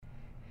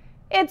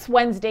It's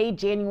Wednesday,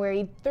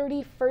 January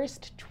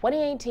 31st,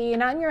 2018.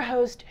 I'm your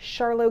host,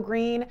 CHARLO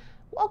GREENE.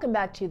 Welcome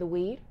back to The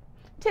Weed.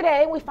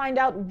 Today, we find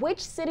out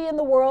which city in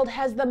the world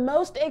has the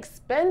most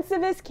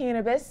expensivest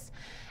cannabis.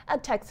 A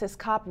Texas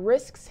cop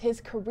risks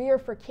his career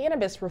for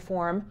cannabis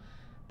reform.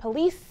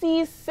 Police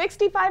seize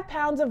 65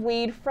 pounds of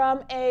weed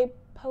from a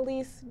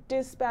police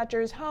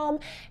dispatcher's home.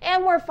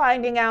 And we're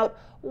finding out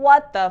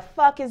what the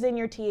fuck is in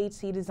your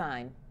THC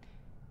design.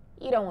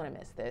 You don't want to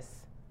miss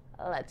this.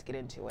 Let's get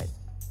into it.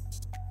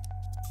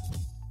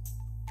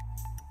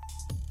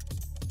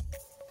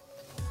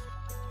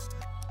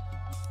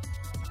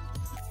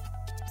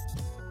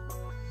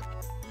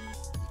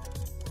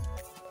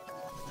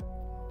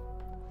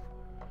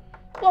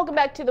 Welcome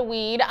back to The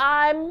Weed.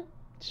 I'm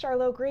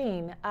CHARLO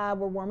GREENE.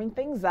 We're warming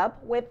things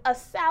up with a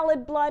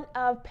salad blunt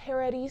of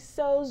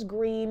Paradiso's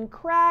green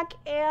crack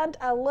and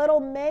a little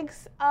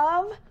mix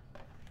of...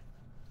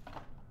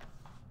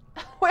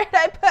 Where did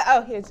I put?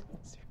 Oh, here's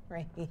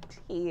right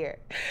here.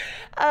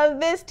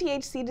 This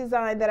THC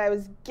design that I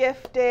was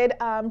gifted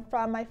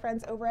from my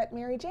friends over at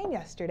Mary Jane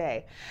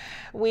yesterday.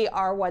 We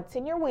are What's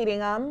in Your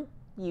Weeding.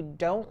 You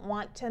don't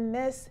want to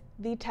miss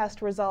the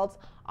test results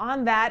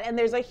on that, and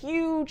there's a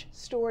huge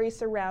story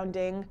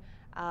surrounding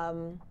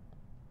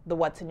the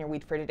What's in Your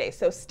Weed for today.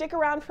 So stick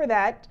around for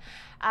that.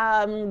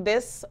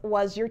 This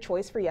was your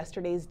choice for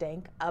yesterday's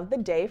Dank of the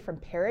day from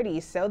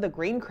Paradiso, the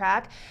green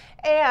crack,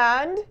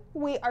 and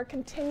we are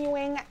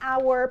continuing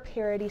our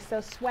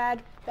Paradiso swag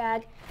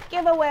bag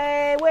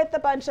giveaway with a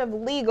bunch of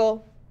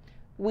legal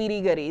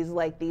weedy goodies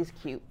like these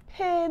cute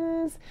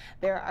pins.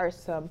 There are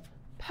some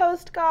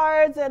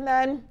postcards and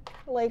then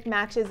like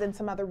matches and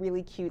some other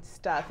really cute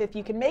stuff. If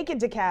you can make it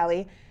to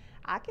Cali,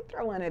 I can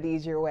throw one of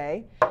these your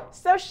way.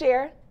 So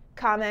share,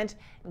 comment,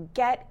 and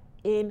get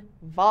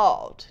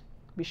involved.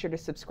 Be sure to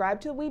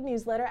subscribe to the Weed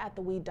newsletter at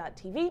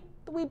theweed.tv,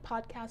 the Weed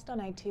podcast on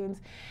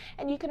iTunes,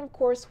 and you can of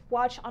course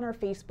watch on our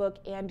Facebook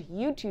and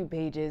YouTube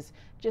pages.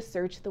 Just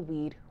search The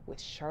Weed with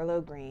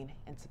CHARLO GREENE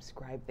and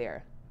subscribe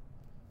there.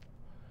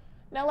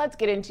 Now let's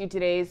get into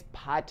today's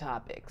pod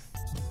topics.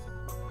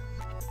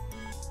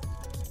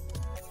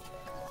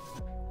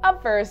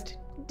 Up first,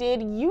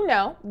 did you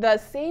know the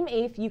same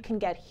eighth you can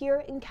get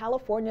here in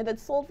California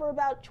that's sold for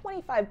about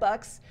 25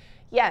 bucks?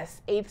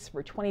 Yes, eighths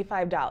for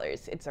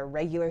 $25. It's a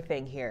regular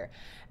thing here.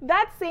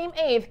 That same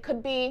eighth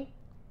could be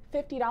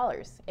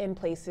 $50 in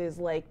places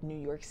like New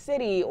York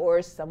City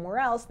or somewhere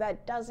else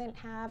that doesn't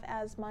have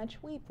as much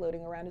weed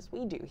floating around as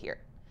we do here.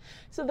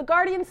 So The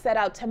Guardian set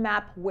out to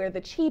map where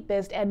the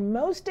cheapest and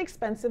most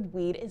expensive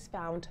weed is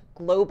found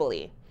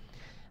globally.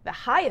 The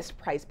highest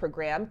price per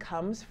gram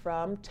comes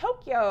from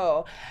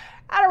Tokyo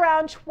at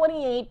around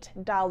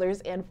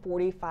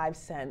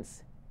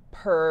 $28.45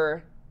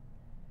 per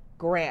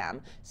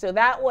gram. So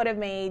that would have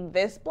made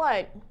this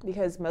blunt,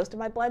 because most of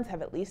my blunts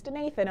have at least an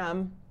eighth in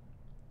them,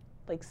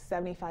 like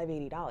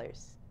 $75,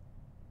 $80.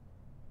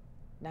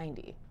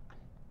 90.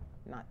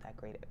 Not that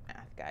great at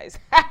math, guys.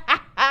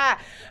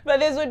 But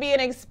this would be an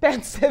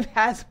expensive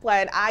ass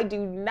blend. I do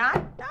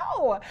not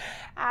know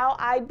how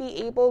I'd be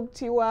able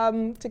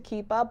to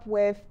keep up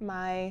with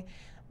my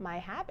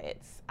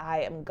habits.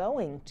 I am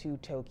going to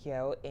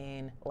Tokyo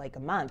in like a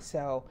month,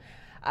 so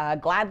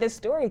glad this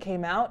story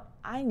came out.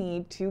 I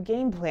need to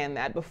game plan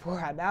that before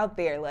I'm out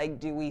there. Like,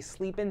 do we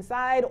sleep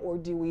inside or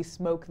do we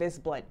smoke this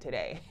blunt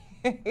today?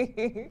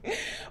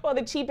 Well,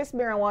 the cheapest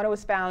marijuana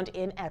was found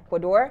in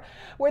Ecuador,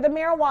 where the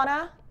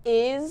marijuana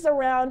is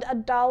around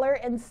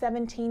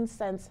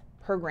 $1.17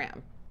 per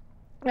gram.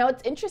 Now,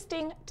 it's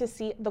interesting to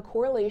see the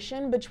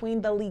correlation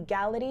between the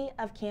legality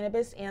of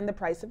cannabis and the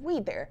price of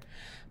weed there.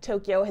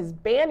 Tokyo has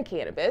banned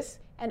cannabis,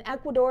 and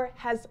Ecuador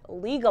has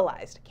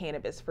legalized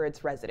cannabis for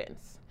its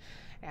residents.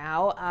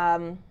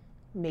 Now,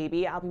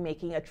 maybe I'll be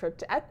making a trip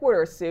to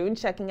Ecuador soon,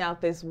 checking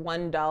out this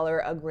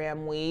 $1 a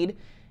gram weed,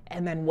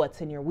 and then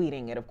What's in Your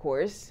Weeding it, of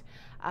course.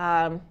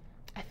 I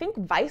think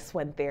Vice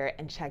went there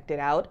and checked it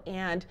out,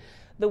 and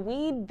the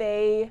weed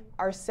they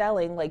are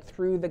selling, like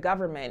through the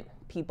government,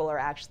 people are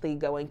actually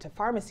going to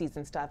pharmacies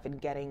and stuff and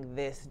getting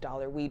this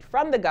dollar weed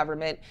from the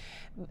government.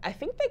 I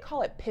think they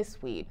call it piss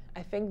weed.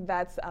 I think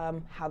that's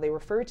how they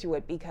refer to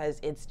it,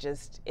 because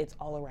it's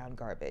all around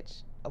garbage,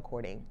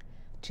 according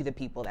to the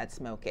people that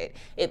smoke it.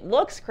 It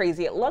looks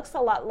crazy. It looks a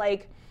lot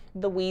like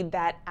the weed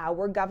that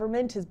our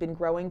government has been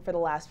growing for the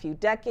last few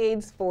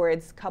decades for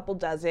its couple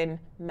dozen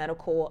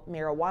medical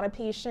marijuana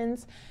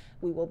patients.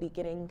 We will be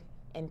getting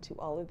into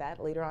all of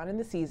that later on in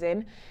the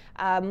season.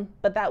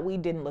 But that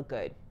weed didn't look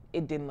good.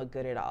 It didn't look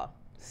good at all.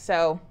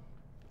 So,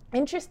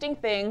 interesting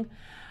thing.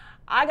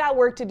 I got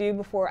work to do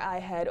before I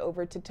head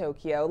over to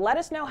Tokyo. Let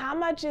us know, how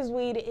much is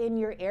weed in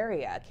your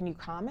area? Can you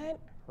comment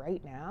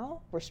right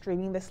now? We're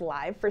streaming this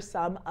live for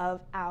some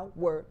of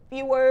our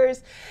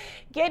viewers.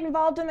 Get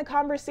involved in the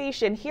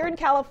conversation. Here in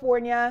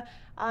California,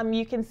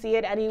 you can see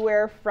it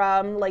anywhere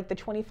from like the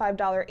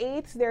 $25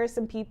 eighths. There are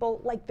some people,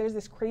 like there's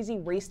this crazy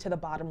race to the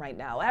bottom right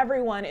now.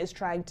 Everyone is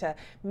trying to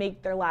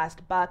make their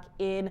last buck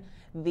in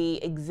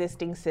the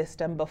existing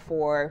system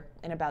before,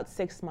 in about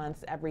 6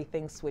 months,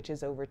 everything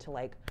switches over to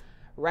like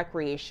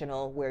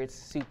recreational, where it's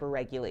super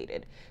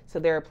regulated. So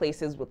there are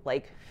places with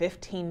like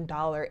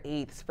 $15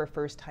 eighths for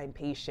first-time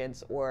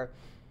patients, or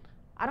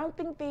I don't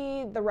think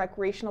the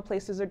recreational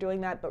places are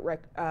doing that, but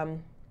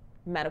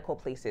medical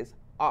places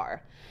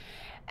are.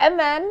 And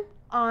then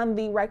on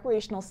the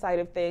recreational side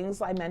of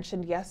things, I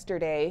mentioned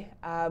yesterday,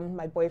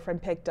 my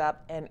boyfriend picked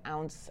up an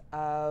ounce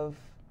of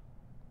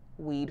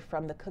weed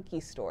from the cookie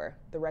store,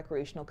 the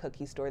recreational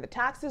cookie store. The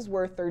taxes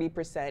were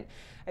 30%.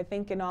 I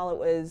think in all it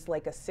was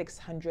like a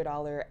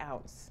 $600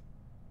 ounce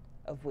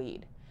of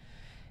weed.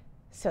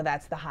 So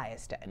that's the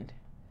highest end.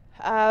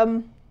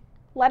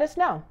 Let us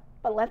know.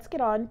 But let's get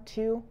on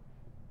to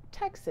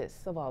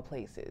Texas, of all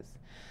places.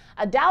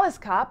 A Dallas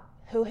cop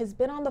who has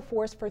been on the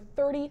force for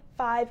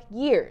 35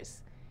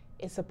 years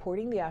is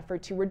supporting the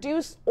effort to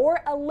reduce or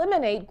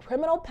eliminate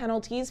criminal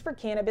penalties for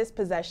cannabis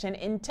possession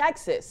in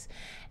Texas.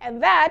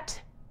 And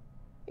that,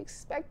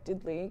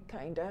 expectedly,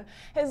 kinda,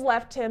 has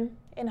left him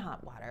in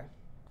hot water.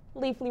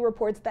 Leafly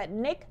reports that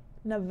Nick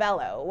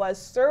Novello was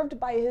served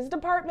by his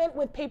department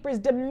with papers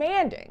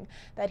demanding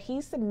that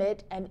he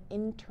submit an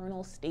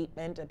internal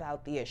statement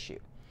about the issue.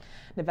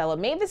 Novello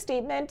made the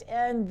statement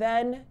and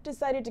then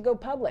decided to go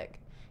public.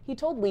 He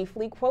told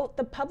Leafly, quote,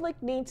 "The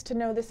public needs to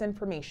know this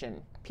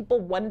information. People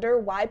wonder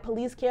why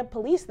police can't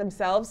police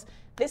themselves.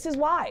 This is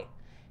why.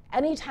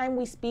 Anytime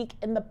we speak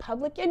in the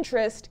public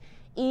interest,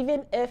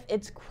 even if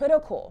it's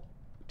critical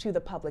to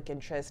the public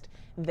interest,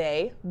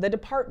 the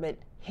department,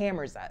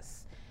 hammers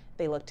us.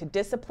 They look to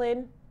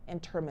discipline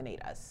and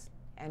terminate us,"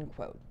 end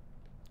quote.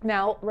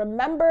 Now,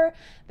 remember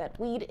that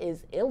weed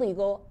is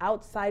illegal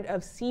outside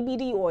of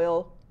CBD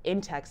oil in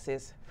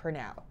Texas for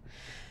now.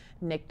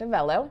 Nick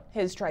Novello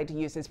has tried to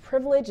use his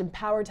privilege and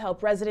power to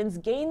help residents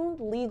gain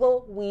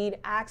legal weed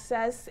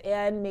access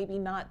and maybe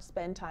not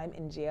spend time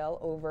in jail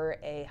over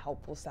a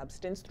helpful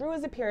substance through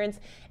his appearance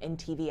in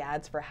TV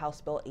ads for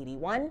House Bill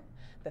 81,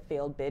 the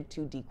failed bid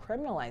to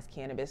decriminalize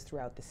cannabis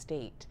throughout the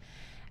state,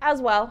 as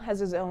well as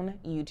his own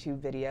YouTube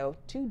video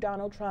to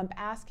Donald Trump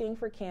asking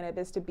for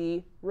cannabis to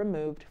be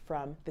removed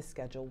from the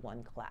Schedule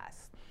I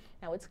class.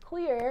 Now, it's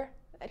clear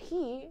that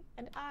he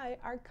and I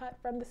are cut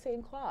from the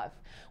same cloth.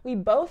 We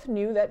both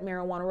knew that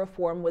marijuana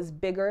reform was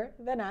bigger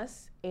than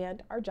us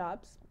and our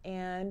jobs,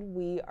 and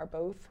we are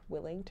both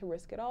willing to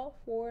risk it all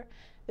for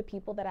the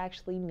people that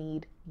actually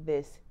need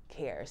this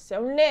care.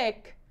 So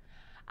Nick,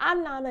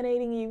 I'm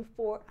nominating you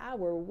for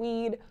our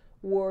Weed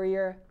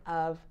Warrior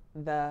of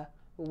the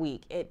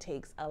Week. It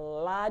takes a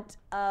lot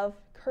of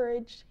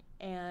courage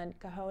and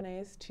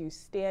cojones to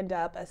stand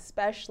up,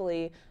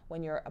 especially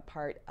when you're a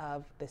part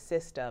of the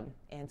system,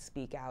 and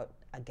speak out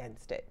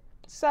against it.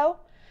 So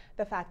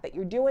the fact that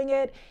you're doing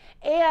it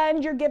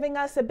and you're giving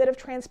us a bit of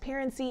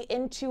transparency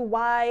into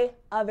why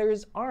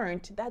others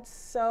aren't, that's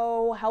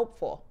so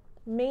helpful.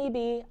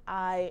 Maybe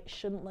I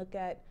shouldn't look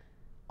at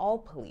all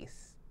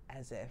police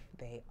as if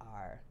they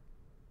are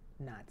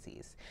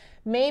Nazis.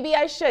 Maybe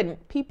I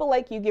shouldn't. People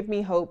like you give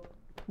me hope.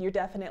 You're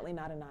definitely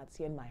not a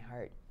Nazi in my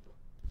heart.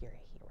 You're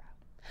a hero.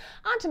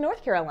 On to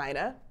North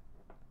Carolina,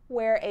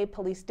 where a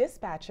police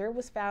dispatcher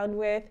was found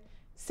with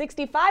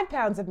 65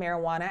 pounds of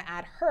marijuana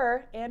at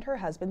her and her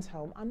husband's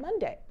home on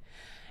Monday.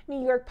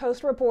 New York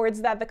Post reports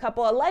that the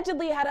couple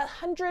allegedly had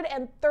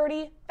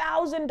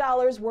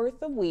 $130,000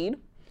 worth of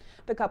weed.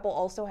 The couple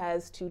also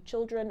has 2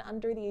 children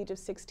under the age of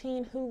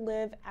 16 who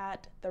live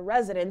at the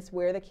residence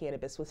where the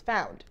cannabis was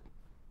found.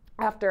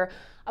 After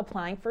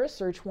applying for a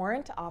search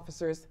warrant,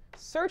 officers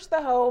searched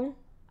the home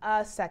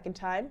a second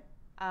time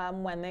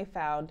when they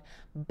found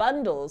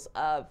bundles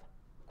of,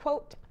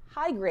 quote,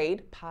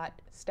 high-grade pot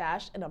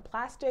stashed in a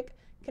plastic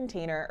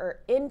container or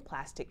in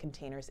plastic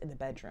containers in the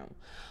bedroom.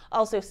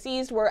 Also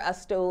seized were a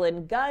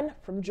stolen gun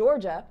from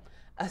Georgia,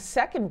 a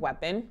second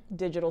weapon,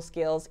 digital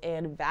scales,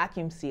 and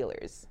vacuum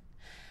sealers.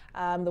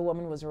 The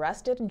woman was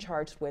arrested and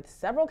charged with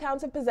several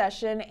counts of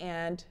possession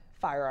and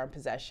firearm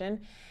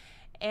possession,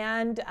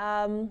 and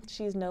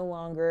she's no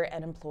longer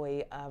an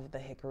employee of the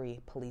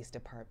Hickory Police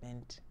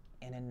Department,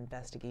 and an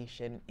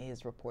investigation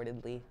is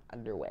reportedly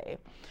underway.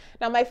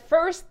 Now, my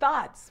first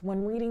thoughts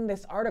when reading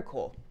this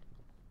article,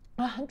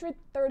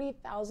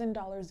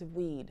 $130,000 of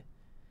weed.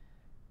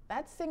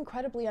 That's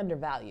incredibly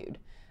undervalued.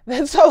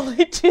 That's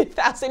only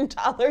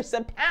 $2,000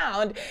 a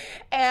pound.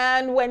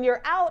 And when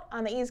you're out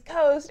on the East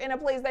Coast in a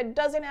place that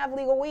doesn't have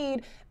legal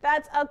weed,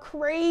 that's a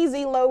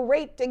crazy low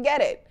rate to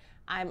get it.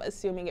 I'm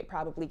assuming it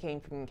probably came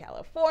from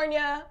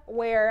California,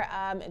 where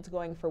it's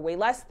going for way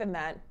less than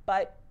that,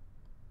 but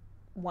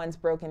once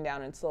broken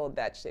down and sold,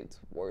 that shit's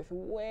worth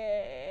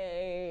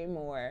way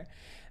more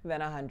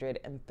than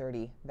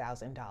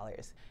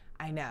 $130,000.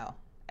 I know.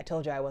 I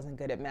told you I wasn't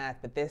good at math,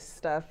 but this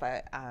stuff,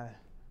 I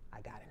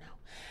gotta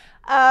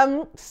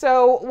know.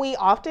 So we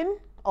often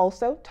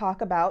also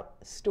talk about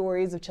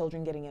stories of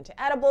children getting into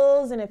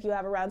edibles, and if you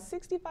have around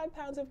 65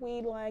 pounds of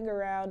weed lying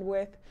around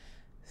with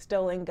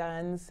stolen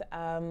guns,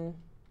 I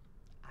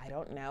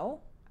don't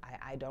know.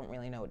 I don't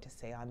really know what to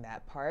say on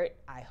that part.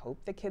 I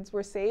hope the kids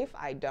were safe.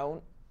 I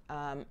don't.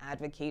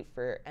 advocate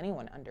for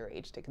anyone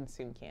underage to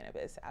consume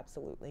cannabis.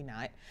 Absolutely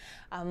not,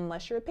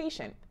 unless you're a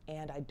patient.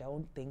 And I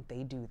don't think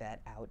they do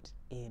that out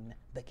in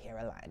the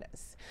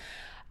Carolinas.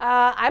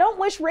 I don't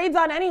wish raids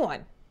on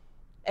anyone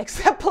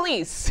except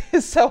police.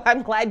 So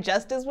I'm glad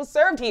justice was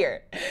served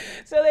here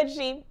so that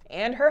she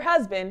and her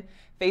husband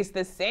face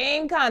the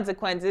same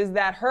consequences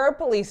that her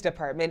police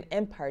department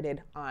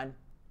imparted on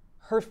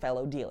her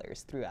fellow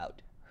dealers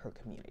throughout her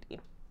community.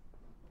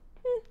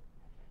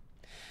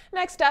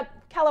 Next up,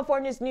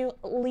 California's new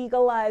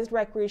legalized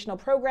recreational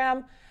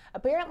program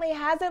apparently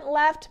hasn't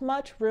left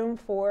much room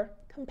for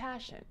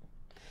compassion.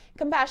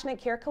 Compassionate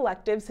care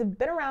collectives have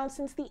been around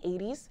since the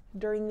 80s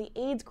during the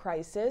AIDS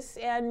crisis,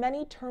 and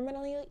many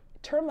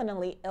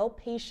terminally ill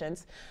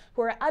patients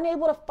who are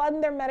unable to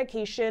fund their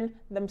medication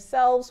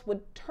themselves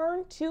would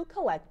turn to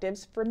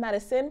collectives for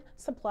medicine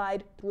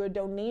supplied through a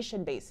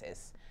donation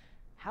basis.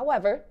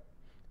 However,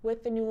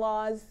 with the new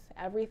laws,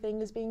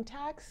 everything is being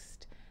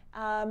taxed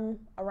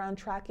around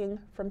tracking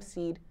from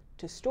seed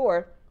to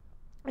store.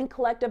 And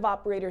collective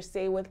operators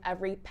say with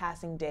every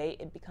passing day,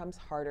 it becomes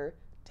harder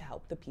to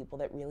help the people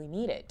that really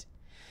need it.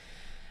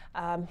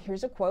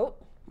 Here's a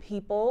quote: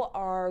 "People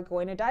are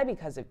going to die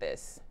because of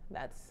this."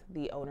 That's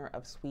the owner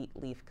of Sweet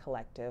Leaf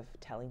Collective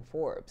telling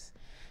Forbes.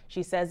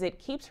 She says it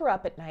keeps her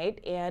up at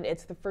night, and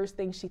it's the first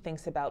thing she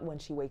thinks about when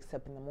she wakes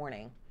up in the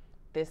morning.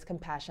 This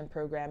compassion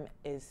program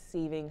is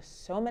saving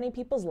so many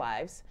people's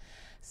lives.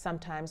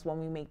 Sometimes when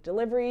we make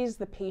deliveries,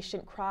 the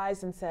patient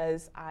cries and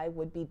says, "I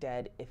would be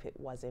dead if it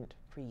wasn't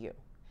for you."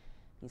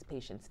 These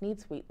patients need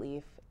Sweet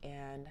Leaf,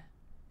 and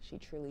she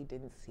truly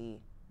didn't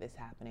see this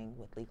happening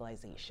with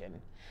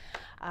legalization.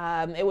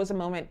 It was a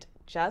moment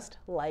just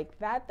like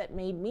that that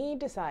made me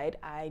decide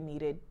I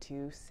needed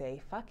to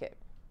say fuck it.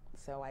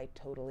 So I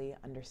totally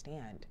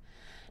understand.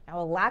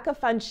 Now, a lack of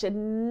funds should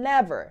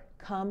never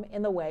come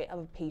in the way of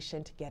a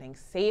patient getting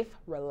safe,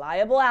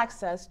 reliable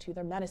access to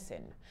their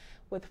medicine.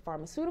 With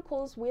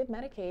pharmaceuticals, we have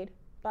Medicaid,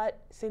 but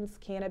since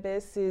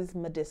cannabis's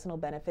medicinal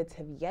benefits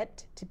have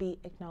yet to be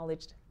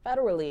acknowledged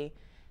federally,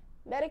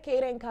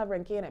 Medicaid ain't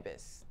covering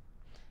cannabis.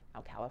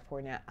 Now,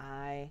 California,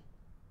 I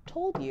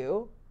told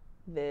you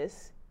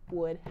this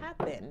would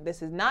happen.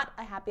 This is not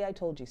a happy I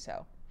told you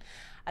so.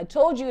 I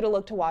told you to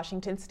look to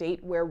Washington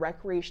State, where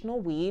recreational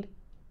weed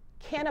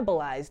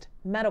cannibalized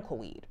medical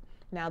weed.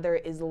 Now, there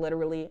is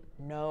literally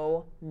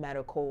no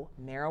medical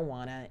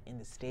marijuana in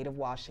the state of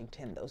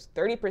Washington. Those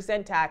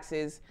 30%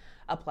 taxes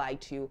apply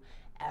to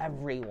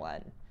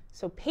everyone.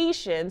 So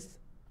patients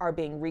are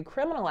being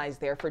recriminalized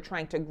there for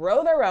trying to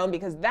grow their own,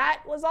 because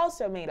that was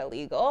also made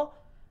illegal,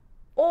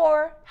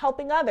 or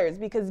helping others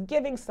because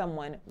giving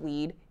someone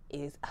weed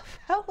is a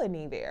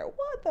felony there.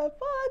 What the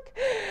fuck?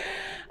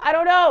 I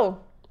don't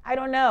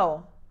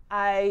know.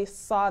 I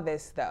saw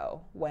this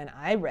though when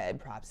I read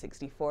Prop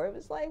 64. It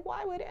was like,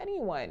 why would,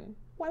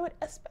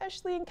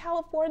 especially in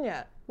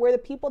California, where the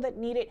people that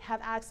need it have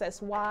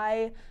access,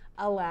 why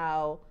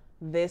allow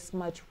this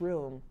much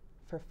room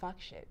for fuck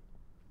shit?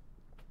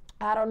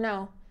 I don't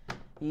know.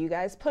 You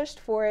guys pushed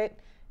for it.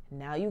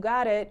 Now you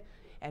got it.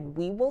 And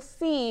we will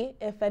see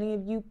if any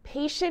of you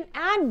patient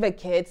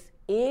advocates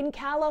in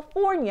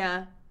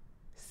California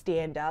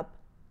stand up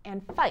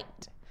and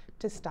fight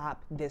to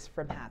stop this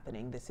from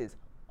happening. This is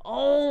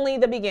only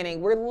the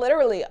beginning. We're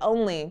literally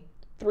only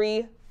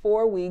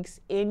 3-4 weeks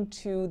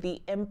into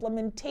the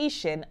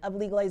implementation of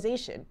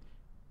legalization.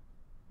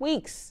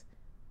 Weeks.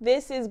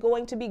 This is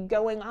going to be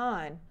going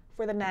on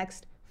for the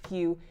next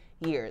few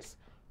years.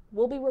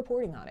 We'll be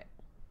reporting on it.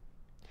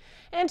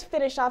 And to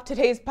finish off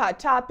today's hot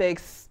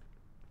topics,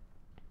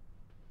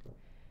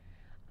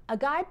 a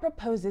guy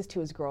proposes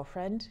to his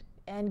girlfriend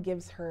and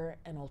gives her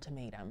an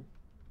ultimatum.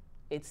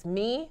 It's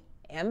me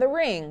and the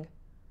ring,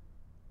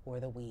 or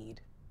the weed.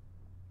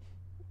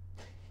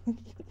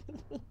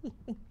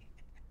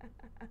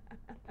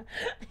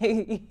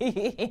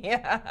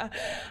 Yeah.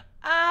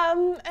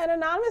 An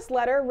anonymous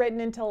letter written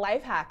into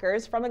Life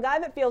Hackers from a guy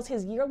that feels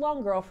his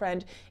year-long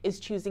girlfriend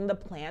is choosing the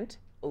plant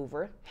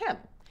over him.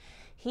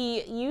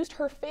 He used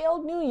her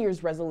failed New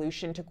Year's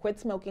resolution to quit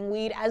smoking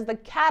weed as the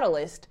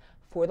catalyst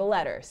for the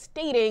letter,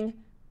 stating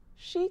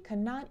she could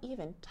not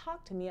even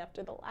talk to me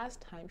after the last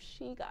time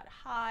she got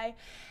high.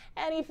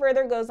 And he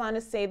further goes on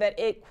to say that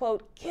it,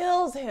 quote,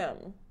 kills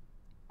him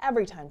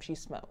every time she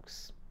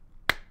smokes.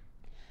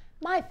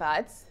 My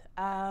thoughts,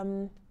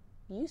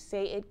 you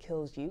say it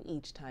kills you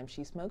each time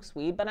she smokes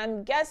weed, but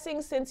I'm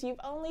guessing since you've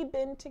only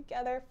been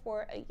together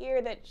for a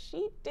year that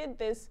she did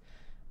this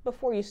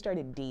before you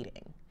started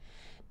dating.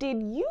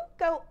 Did you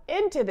go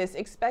into this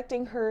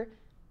expecting her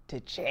to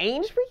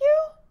change for you?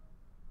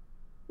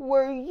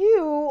 Were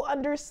you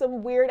under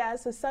some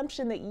weird-ass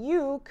assumption that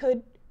you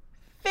could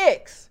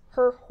fix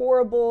her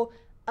horrible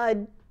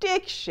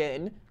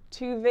addiction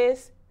to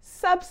this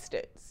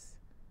substance?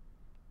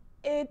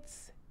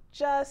 It's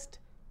just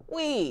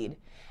weed.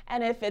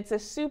 And if it's a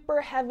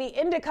super heavy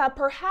indica,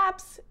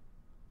 perhaps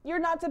you're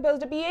not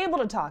supposed to be able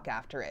to talk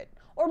after it.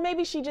 Or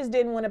maybe she just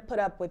didn't want to put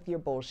up with your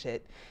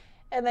bullshit.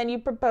 And then you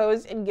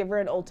propose and give her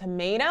an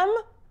ultimatum?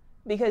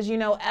 Because you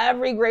know,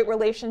 every great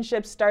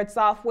relationship starts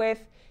off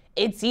with,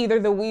 it's either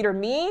the weed or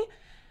me.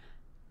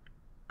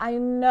 I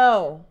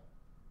know,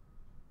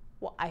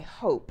 well, I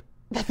hope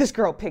that this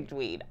girl picked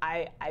weed.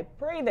 I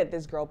pray that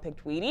this girl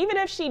picked weed. Even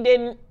if she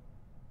didn't,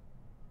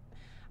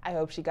 I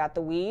hope she got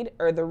the weed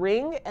or the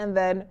ring and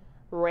then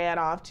ran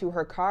off to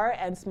her car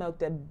and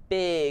smoked a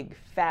big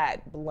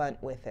fat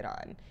blunt with it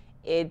on.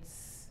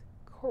 It's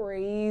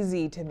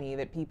crazy to me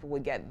that people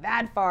would get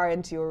that far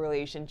into a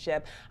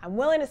relationship. I'm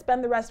willing to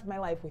spend the rest of my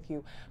life with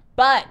you,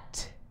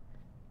 but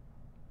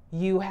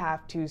you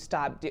have to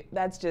stop.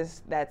 That's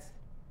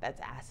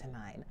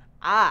asinine.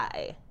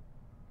 I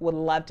would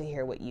love to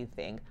hear what you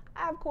think.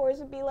 I, of course,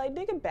 would be like,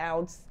 nigga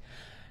bounce.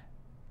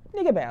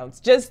 Nigga bounce.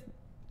 Just,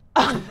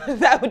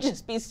 that would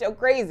just be so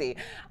crazy.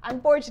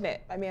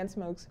 Unfortunate. My man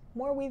smokes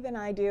more weed than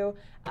I do,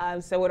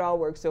 so it all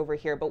works over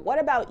here. But what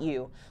about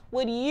you?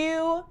 Would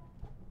you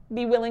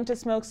be willing to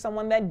smoke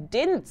someone that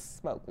didn't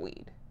smoke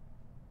weed?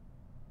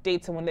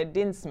 Date someone that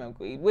didn't smoke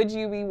weed? Would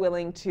you be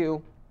willing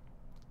to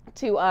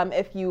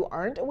if you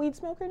aren't a weed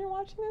smoker and you're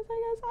watching this,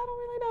 I guess, I don't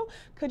really know,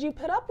 could you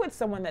put up with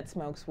someone that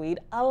smokes weed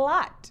a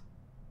lot?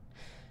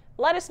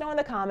 Let us know in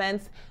the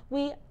comments.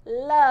 We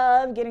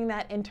love getting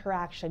that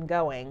interaction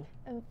going.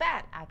 And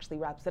that actually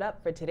wraps it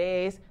up for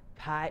today's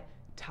Hot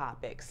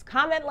Topics.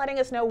 Comment letting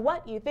us know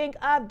what you think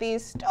of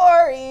these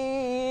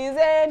stories,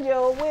 and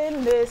you'll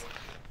win this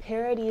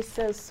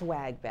Paradiso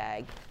swag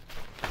bag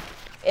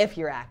if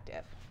you're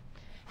active.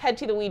 Head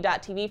to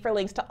theweed.tv for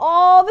links to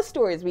all the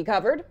stories we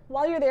covered.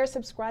 While you're there,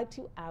 subscribe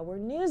to our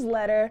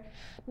newsletter.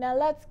 Now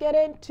let's get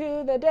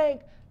into the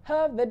dank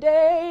of the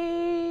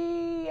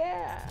day.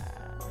 Yeah.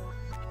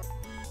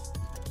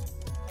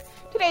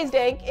 Today's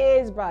dank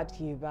is brought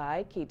to you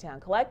by Ktown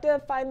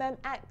Collective. Find them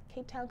at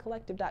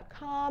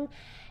ktowncollective.com,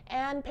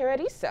 and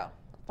Paradiso.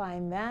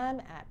 Find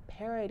them at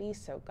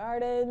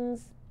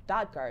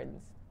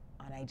paradisogardens.gardens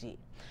on IG.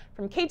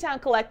 From Ktown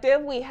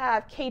Collective, we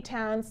have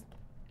Ktown's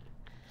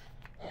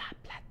La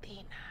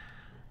Platina.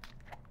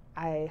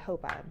 I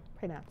hope I'm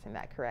pronouncing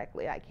that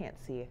correctly. I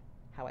can't see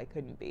how I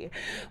couldn't be.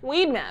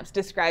 Weed Maps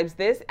describes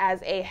this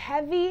as a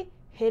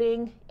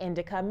heavy-hitting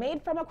indica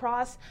made from a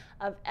cross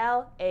of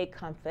L.A.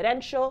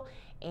 Confidential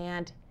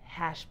and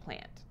hash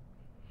plant.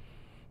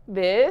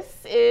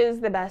 This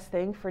is the best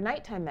thing for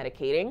nighttime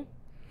medicating,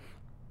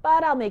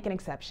 but I'll make an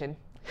exception.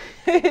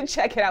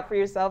 Check it out for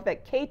yourself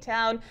at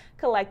Ktown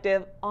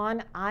Collective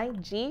on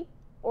IG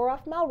or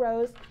off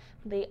Melrose.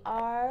 They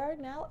are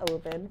now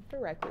open for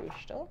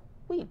recreational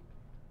weed.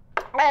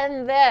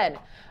 And then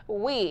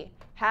we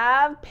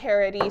have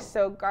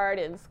Paradiso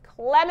Gardens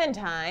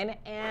Clementine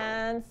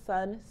and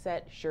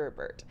Sunset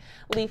Sherbet.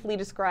 Leafly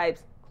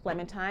describes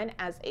Clementine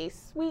as a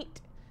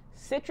sweet,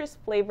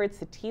 citrus-flavored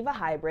sativa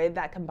hybrid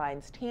that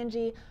combines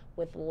tangy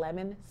with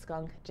lemon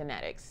skunk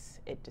genetics.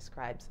 It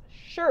describes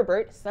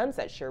Sherbet,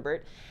 Sunset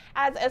Sherbet,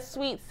 as a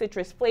sweet,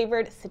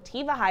 citrus-flavored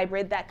sativa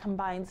hybrid that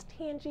combines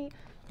tangy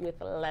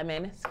with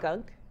lemon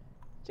skunk.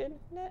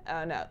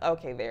 Oh no,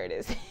 okay, there it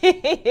is.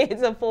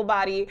 It's a full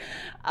body,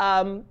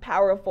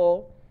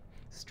 powerful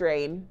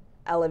strain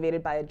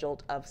elevated by a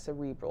jolt of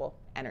cerebral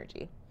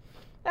energy.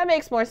 That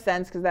makes more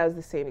sense because that was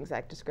the same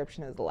exact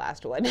description as the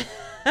last one.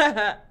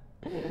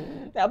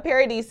 Now,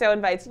 Paradiso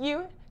invites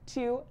you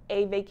to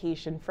a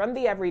vacation from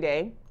the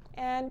everyday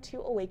and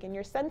to awaken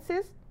your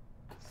senses,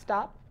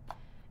 stop,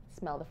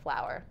 smell the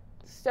flower.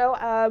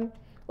 So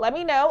let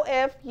me know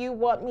if you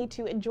want me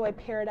to enjoy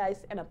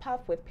paradise in a puff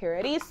with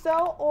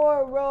Paradiso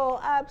or roll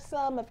up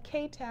some of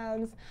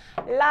Ktown's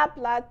La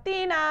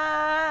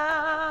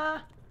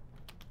Platina.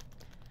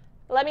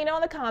 Let me know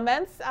in the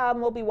comments.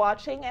 We'll be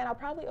watching, and I'll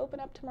probably open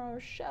up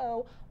tomorrow's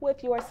show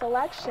with your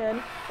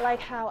selection, like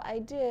how I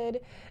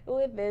did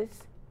with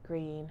this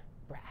green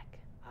brack.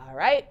 All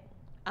right.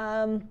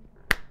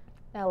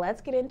 Now let's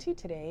get into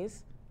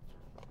today's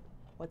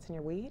What's in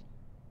Your Weed?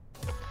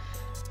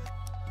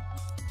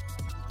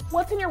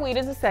 What's in Your Weed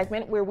is a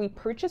segment where we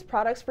purchase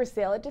products for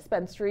sale at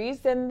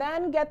dispensaries and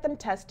then get them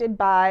tested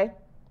by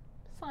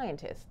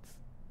scientists.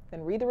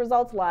 Then read the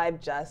results live,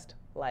 just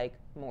like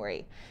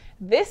Maury.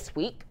 This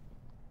week,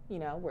 you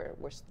know,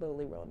 we're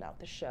slowly rolling out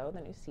the show, the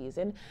new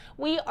season.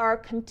 We are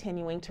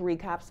continuing to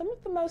recap some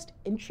of the most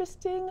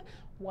interesting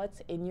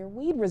What's in Your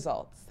Weed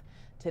results.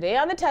 Today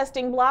on the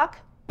testing block,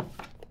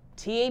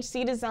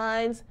 THC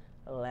Design's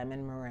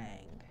Lemon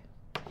Meringue.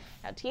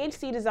 Now,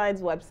 THC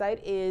Design's website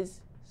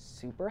is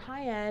super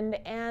high-end,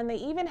 and they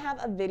even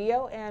have a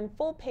video and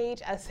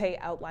full-page essay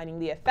outlining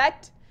the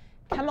effect,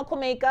 chemical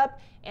makeup,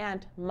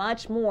 and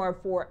much more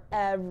for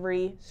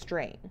every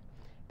strain.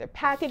 Their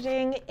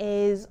packaging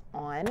is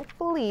on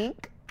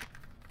fleek.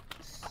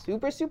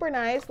 Super, super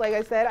nice. Like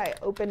I said, I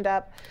opened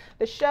up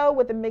the show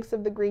with a mix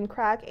of the green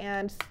crack,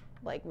 and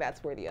like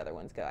that's where the other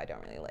ones go. I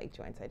don't really like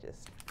joints. I'm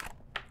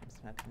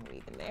smoking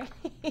weed in there.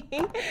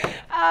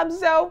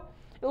 So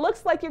it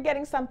looks like you're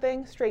getting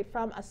something straight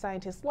from a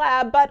scientist's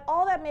lab, but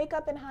all that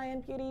makeup and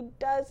high-end beauty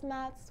does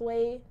not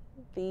sway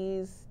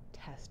these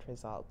test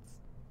results.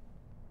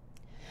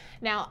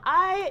 Now,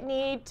 I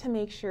need to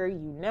make sure you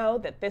know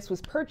that this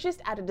was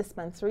purchased at a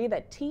dispensary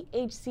that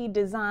THC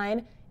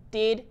Design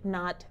did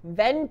not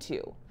vend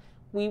to.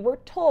 We were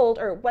told,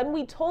 or when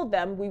we told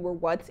them we were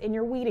what's in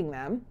your weeding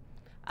them,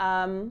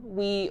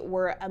 we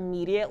were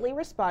immediately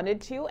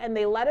responded to, and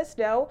they let us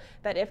know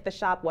that if the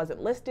shop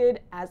wasn't listed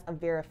as a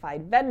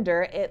verified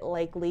vendor, it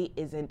likely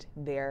isn't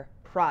their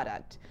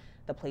product.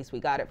 The place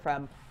we got it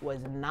from was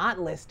not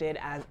listed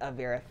as a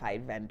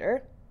verified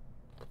vendor.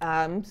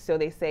 So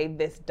they say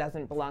this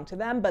doesn't belong to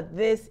them, but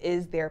this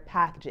is their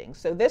packaging.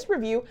 So this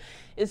review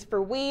is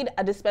for weed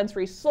a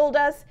dispensary sold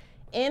us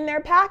in their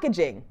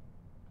packaging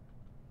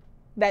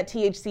that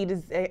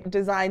THC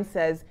Design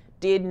says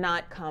did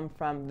not come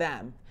from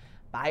them.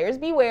 Buyers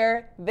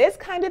beware, this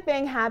kind of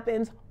thing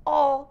happens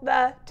all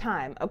the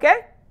time,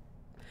 okay?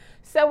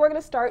 So we're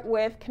gonna start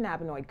with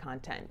cannabinoid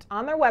content.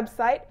 On their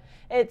website,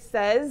 it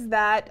says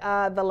that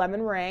the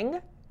lemon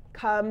meringue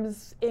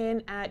comes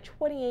in at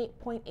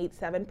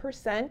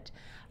 28.87%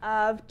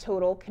 of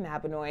total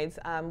cannabinoids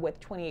with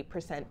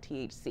 28%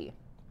 THC.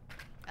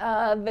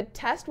 The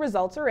test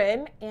results are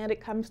in, and it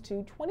comes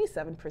to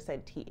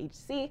 27%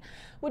 THC,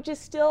 which is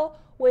still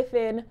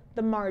within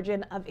the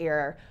margin of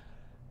error.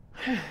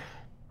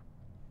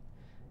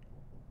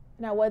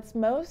 Now, what's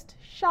most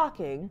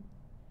shocking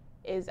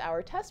is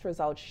our test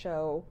results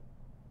show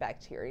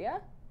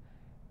bacteria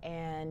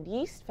and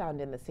yeast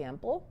found in the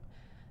sample,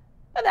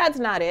 but that's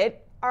not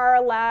it.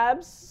 Our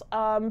labs,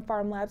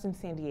 farm labs in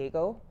San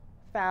Diego,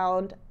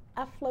 found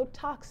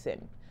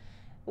aflatoxin,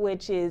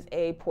 which is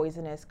a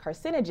poisonous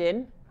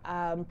carcinogen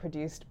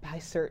produced by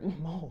certain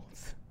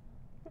molds.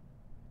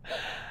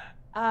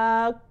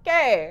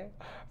 Okay,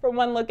 from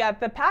one look at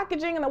the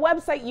packaging and the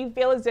website, you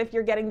feel as if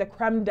you're getting the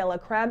creme de la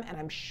creme, and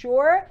I'm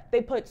sure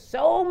they put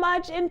so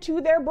much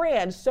into their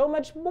brand, so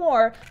much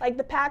more, like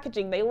the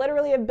packaging. They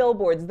literally have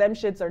billboards. Them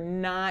shits are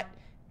not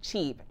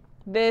cheap.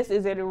 This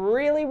is in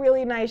really,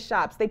 really nice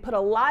shops. They put a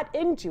lot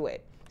into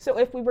it. So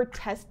if we were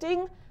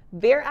testing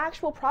their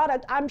actual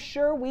product, I'm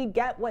sure we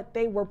get what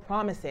they were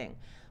promising.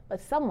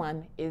 But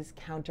someone is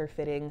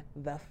counterfeiting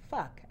the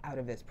fuck out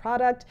of this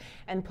product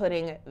and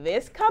putting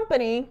this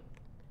company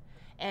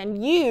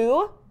and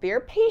you, their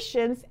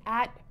patients,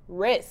 at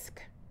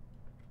risk.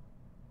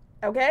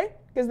 Okay?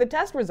 Because the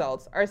test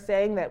results are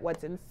saying that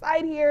what's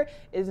inside here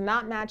is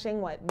not matching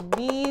what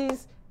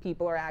these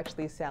people are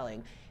actually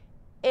selling.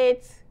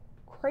 It's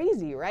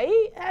crazy,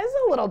 right? That's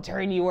a little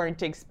turn you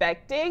weren't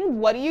expecting.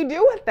 What do you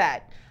do with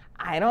that?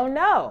 I don't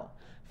know.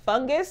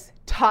 Fungus,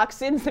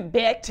 toxins,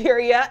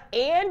 bacteria,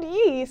 and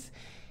yeast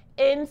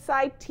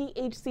inside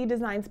THC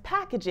Design's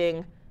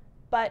packaging,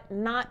 but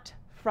not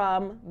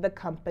from the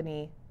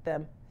company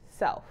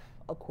themselves,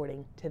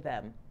 according to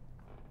them.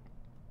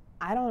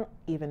 I don't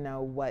even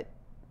know what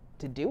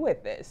to do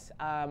with this.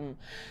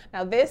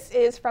 Now this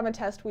is from a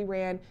test we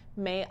ran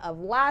May of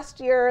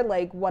last year,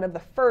 like one of the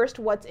first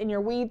what's in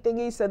your weed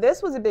thingies. So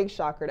this was a big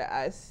shocker to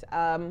us.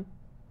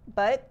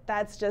 But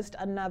that's just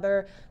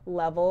another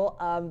level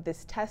of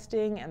this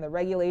testing and the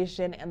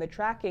regulation and the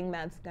tracking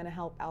that's going to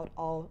help out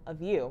all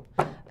of you.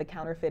 The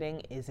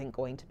counterfeiting isn't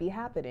going to be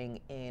happening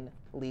in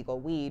legal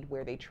weed,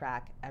 where they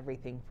track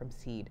everything from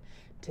seed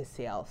to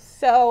sale.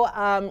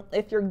 So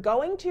if you're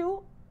going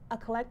to a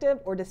collective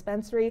or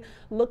dispensary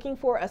looking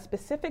for a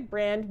specific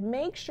brand,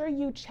 make sure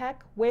you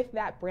check with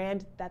that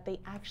brand that they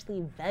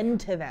actually vend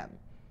to them.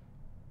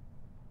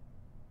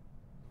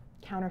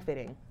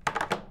 Counterfeiting.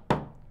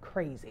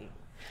 Crazy.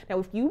 Now,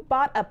 if you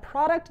bought a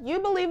product you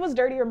believe was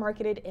dirty or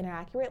marketed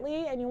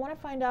inaccurately and you want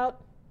to find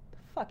out what the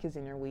fuck is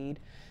in your weed,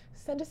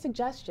 send a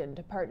suggestion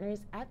to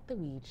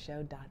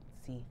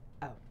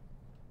partners@theweedshow.co.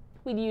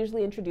 We'd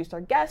usually introduce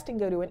our guest and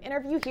go to an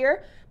interview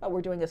here, but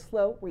we're doing a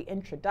slow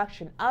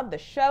reintroduction of the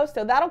show,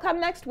 so that'll come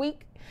next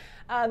week.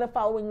 The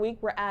following week,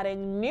 we're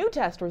adding new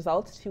test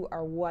results to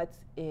our What's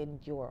in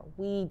Your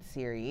Weed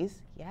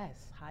series.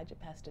 Yes, hide your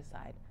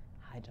pesticide,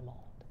 hide your mold.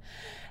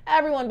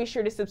 Everyone be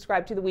sure to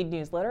subscribe to the Weed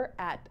newsletter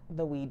at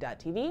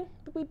theweed.tv,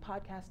 the Weed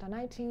podcast on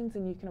iTunes,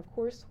 and you can, of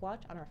course,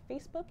 watch on our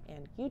Facebook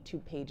and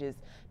YouTube pages.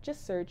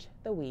 Just search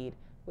The Weed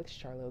with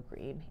CHARLO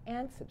Greene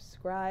and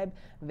subscribe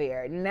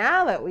there.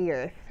 Now that we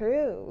are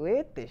through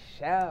with the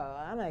show,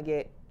 I'm gonna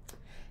get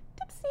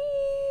tipsy.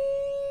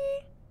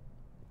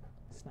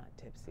 It's not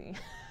tipsy.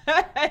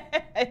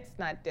 It's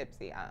not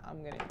tipsy.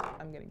 I'm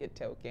gonna get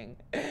toking.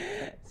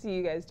 See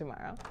you guys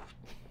tomorrow.